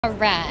All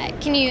right.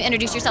 Can you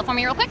introduce yourself for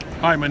me real quick?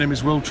 Hi, my name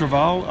is Wil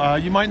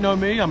Traval. You might know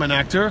me. I'm an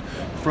actor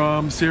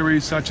from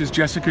series such as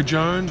Jessica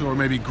Jones or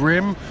maybe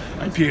Grimm.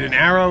 I appeared in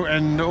Arrow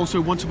and also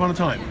Once Upon a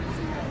Time.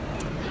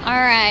 All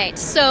right.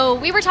 So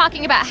we were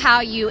talking about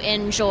how you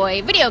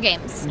enjoy video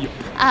games.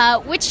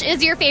 Yep. Which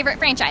is your favorite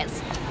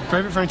franchise?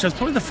 Favorite franchise?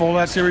 Probably the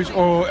Fallout series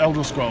or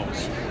Elder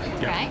Scrolls.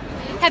 Yep. Right.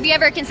 Have you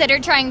ever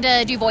considered trying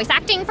to do voice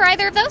acting for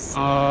either of those?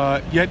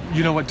 Yet,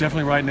 you know what,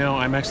 definitely right now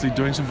I'm actually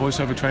doing some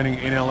voiceover training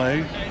in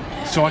LA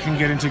so I can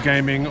get into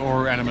gaming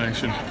or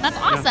animation. That's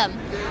awesome.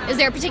 Yeah. Is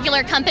there a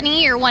particular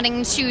company you're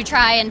wanting to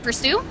try and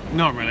pursue?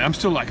 Not really. I'm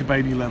still like a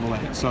baby level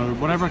at it, so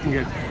whatever I can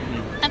get.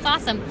 That's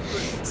awesome.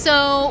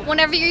 So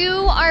whenever you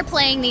are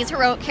playing these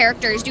heroic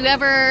characters, do you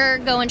ever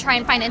go and try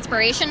and find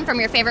inspiration from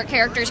your favorite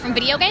characters from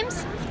video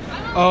games?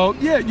 Oh,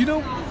 yeah, you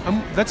know,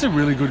 that's a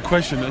really good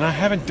question, and I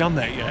haven't done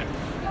that yet.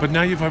 But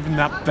now you've opened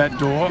up that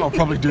door, I'll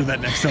probably do that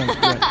next time.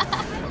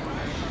 Yeah.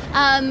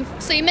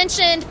 So you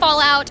mentioned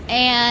Fallout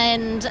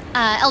and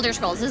Elder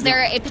Scrolls. Is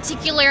there a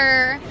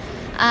particular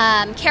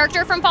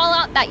character from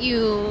Fallout that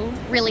you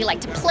really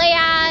like to play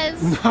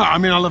as? I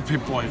mean, I love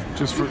Pip-Boy,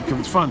 just because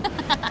it's fun.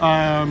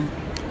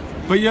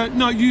 But yeah,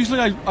 no,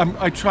 usually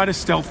I try to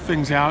stealth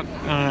things out,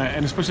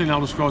 and especially in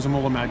Elder Scrolls, I'm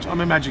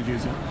a magic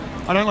user.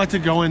 I don't like to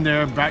go in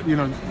there,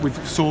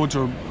 with swords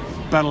or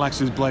battle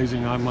axes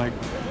blazing. I'm like,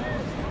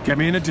 get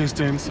me in a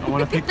distance. I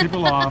want to pick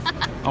people off.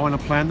 I want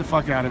to plan the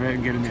fuck out of it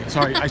and get in there.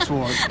 Sorry, I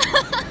swore.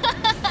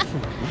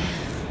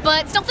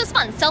 But stealth is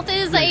fun. Stealth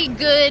is a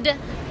good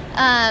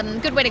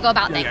way to go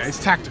about things. Yeah,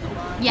 it's tactical.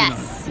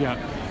 Yes. You know?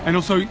 Yeah, and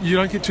also you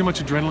don't get too much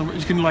adrenaline.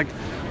 You can like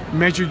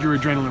measure your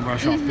adrenaline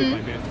rush off bit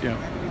by bit. Yeah.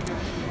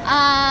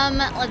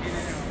 Let's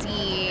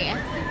see.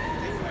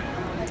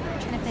 I'm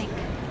trying to think.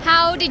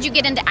 How did you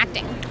get into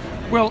acting?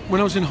 Well,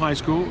 when I was in high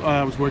school,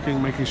 I was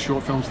making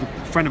short films with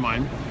a friend of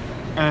mine.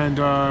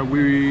 And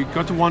we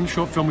got to one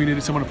short film, we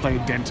needed someone to play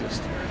a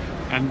dentist.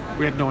 And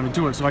we had no one to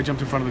do it, so I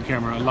jumped in front of the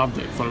camera. I loved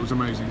it, thought it was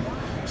amazing.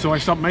 So I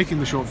stopped making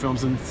the short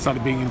films and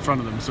started being in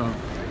front of them. So,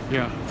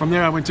 yeah. From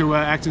there, I went to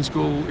acting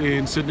school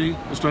in Sydney,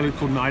 Australia,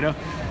 called NIDA.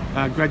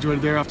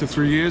 Graduated there after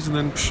 3 years, and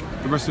then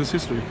the rest is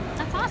history.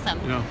 That's awesome.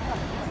 Yeah.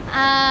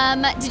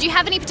 Did you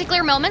have any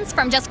particular moments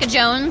from Jessica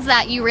Jones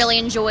that you really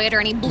enjoyed, or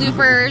any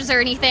bloopers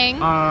or anything?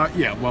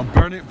 Yeah, well,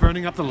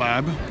 burning up the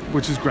lab,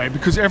 which is great,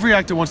 because every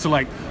actor wants to,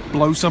 like,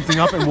 blow something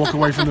up and walk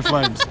away from the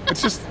flames.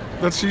 It's just,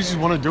 you just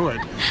want to do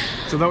it.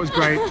 So that was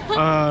great.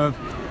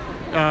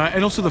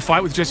 And also the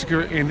fight with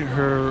Jessica in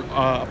her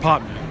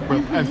apartment,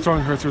 and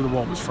throwing her through the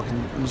wall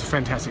was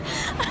fantastic.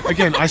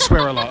 Again, I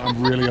swear a lot. I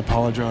really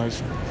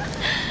apologize.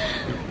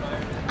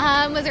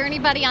 Was there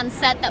anybody on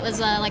set that was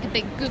like a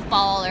big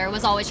goofball or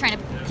was always trying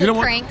to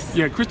pull pranks?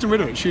 Yeah, Kristen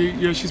Ritter.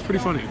 She's pretty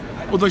funny.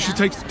 Although she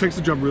takes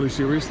the job really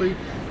seriously,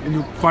 and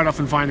you'll quite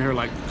often find her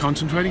like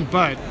concentrating,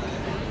 but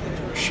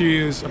she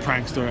is a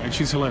prankster and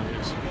she's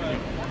hilarious. Yeah.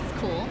 That's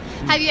cool.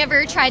 Have you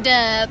ever tried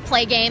to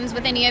play games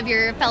with any of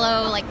your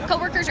fellow like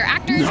coworkers or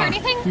actors or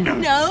anything?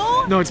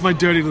 No. No, it's my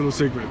dirty little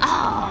secret.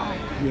 Oh.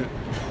 Yeah.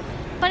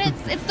 But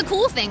it's the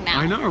cool thing now.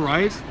 I know,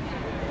 right?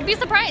 You'd be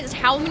surprised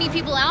how many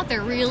people out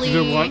there really...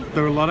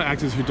 There are a lot of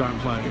actors who don't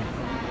play.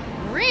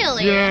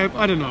 Really? Yeah,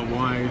 I don't know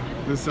why.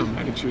 There's some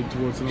attitude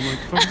towards it. I'm like,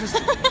 fuck, just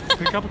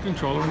pick up a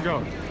controller and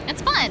go.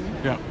 It's fun.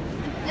 Yeah.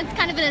 It's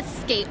kind of an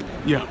escape.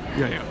 Yeah.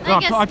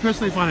 I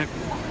personally find it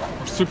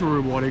super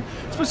rewarding,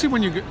 especially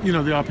when the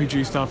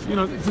RPG stuff. You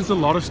know, there's a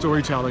lot of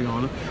storytelling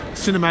on it.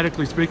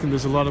 Cinematically speaking,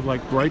 there's a lot of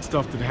like great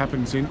stuff that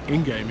happens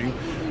in gaming.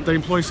 They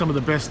employ some of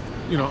the best,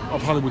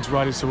 of Hollywood's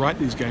writers to write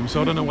these games. So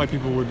I don't know why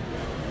people would.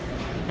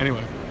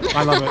 Anyway,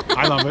 I love it.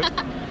 I love it.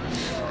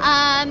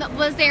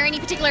 Was there any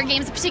particular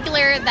games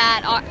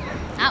that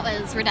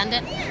was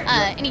redundant?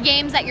 Any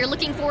games that you're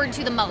looking forward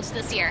to the most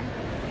this year?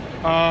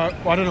 I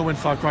don't know when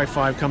Far Cry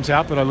 5 comes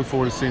out, but I look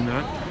forward to seeing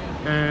that.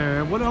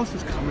 And what else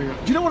is coming up?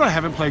 Do you know what I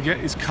haven't played yet?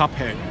 Is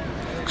Cuphead.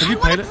 I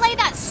want to play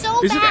that so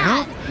bad. Is it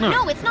out?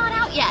 No, it's not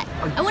out yet.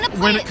 I want to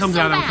play when it comes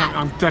so out.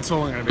 bad. That's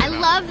all I'm going to be. I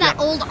love that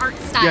old art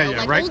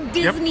style, old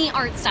Disney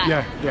art style.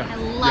 Yeah. I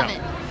love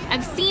it.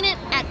 I've seen it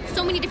at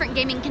so many different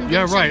gaming conventions.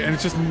 Yeah, right. And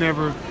it's just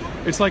never.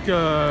 It's like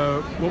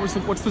what's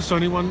the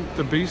Sony one?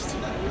 The Beast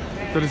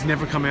that has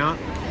never come out.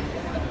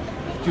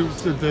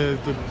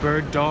 The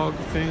bird dog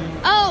thing.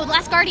 Oh,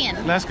 Last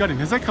Guardian. Last Guardian.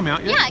 Has that come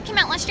out yet? Yeah, it came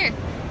out last year.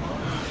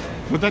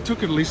 But that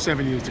took at least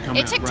 7 years to come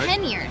out, It took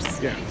 10 years.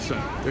 Yeah, so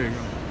there you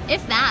go.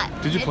 If that.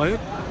 Did you play it?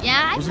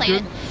 Yeah, I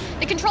played it.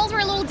 The controls were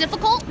a little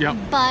difficult,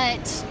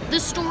 but the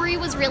story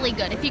was really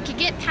good. If you could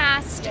get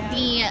past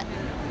the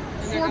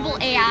horrible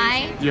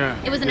AI,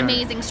 it was an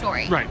amazing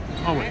story. Right,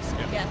 always.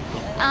 Yeah.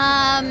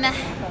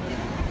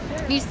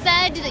 You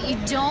said that you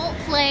don't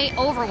play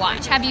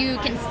Overwatch. Have you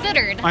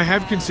considered? I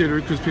have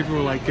considered, because people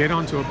were like, get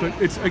onto it. But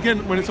it's,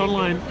 again, when it's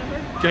online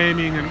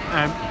gaming and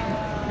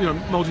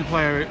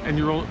multiplayer, and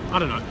you're all, I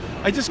don't know.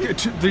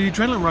 The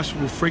adrenaline rush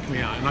will freak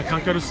me out, and I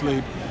can't go to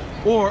sleep,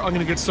 or I'm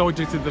going to get so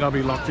addicted that I'll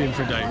be locked in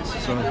for days.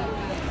 So.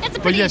 It's a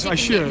but yes, I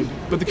should.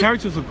 But the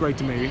characters look great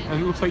to me,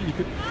 and it looks like you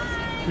could.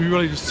 You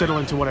really just settle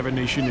into whatever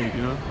niche you need,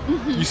 you know?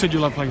 You said you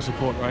love playing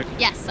support, right?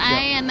 Yes, I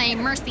am a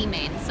mercy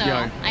main, so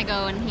I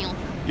go and heal.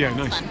 Yeah,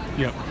 nice. Fun.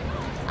 Yeah.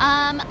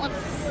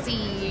 Let's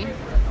see.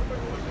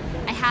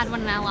 I had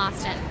one and I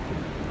lost it.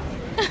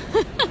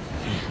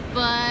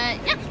 But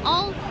yeah,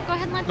 I'll go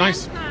ahead and let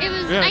nice. that. It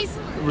was nice.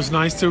 It was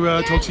nice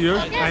to talk to you.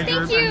 Yes, thank you.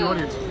 And the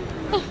audience.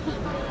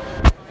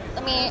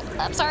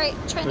 I'm sorry.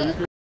 Trying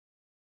to